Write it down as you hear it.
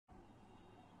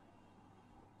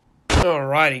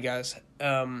Alrighty, guys.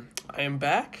 I am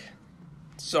back.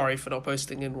 Sorry for not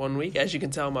posting in 1 week. As you can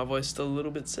tell, my voice is still a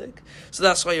little bit sick. So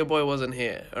that's why your boy wasn't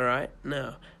here, alright?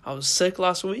 Now, I was sick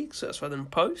last week, so that's why I didn't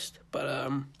post.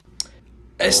 But,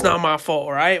 it's not my fault,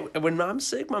 alright? When I'm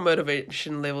sick, my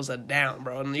motivation levels are down,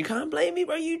 bro. And you can't blame me,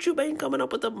 bro. YouTube ain't coming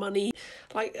up with the money.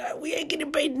 We ain't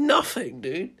getting paid nothing,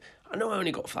 dude. I know I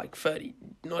only got, 30,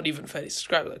 not even 30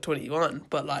 subscribers, 21.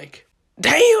 But,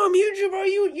 damn, YouTube, bro,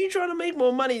 you trying to make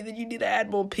more money, then you need to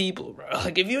add more people, bro.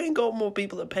 If you ain't got more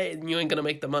people to pay, then you ain't gonna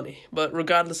make the money. But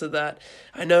regardless of that,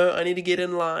 I know I need to get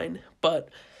in line, but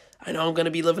I know I'm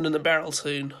gonna be living in a barrel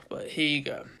soon. But here you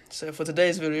go. So for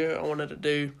today's video, I wanted to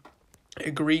do a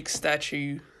Greek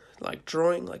statue,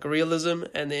 drawing, realism,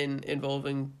 and then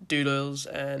involving doodles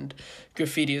and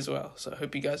graffiti as well. So I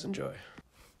hope you guys enjoy.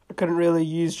 I couldn't really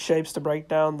use shapes to break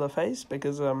down the face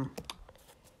because,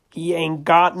 he ain't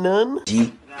got none.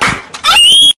 It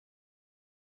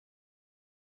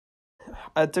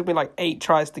took me 8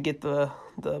 tries to get the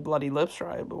bloody lips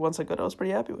right, but once I got it, I was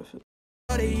pretty happy with it.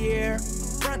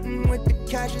 With the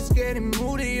cash, it's getting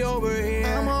moody over here.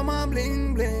 I'm on my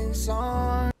bling bling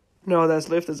song. No, that's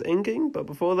left is inking, but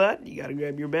before that, you gotta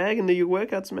grab your bag and do your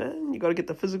workouts, man. You gotta get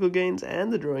the physical gains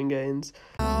and the drawing gains.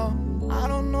 I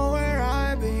don't know where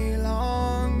I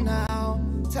belong now.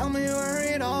 Tell me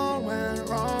where it all went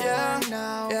wrong. Yeah.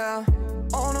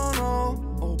 Oh no,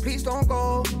 oh please don't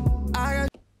go.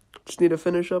 Just need to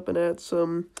finish up and add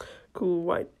some cool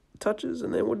white touches,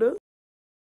 and then we're done.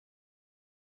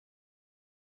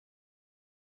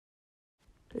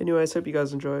 Anyways, hope you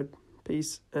guys enjoyed.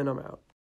 Peace, and I'm out.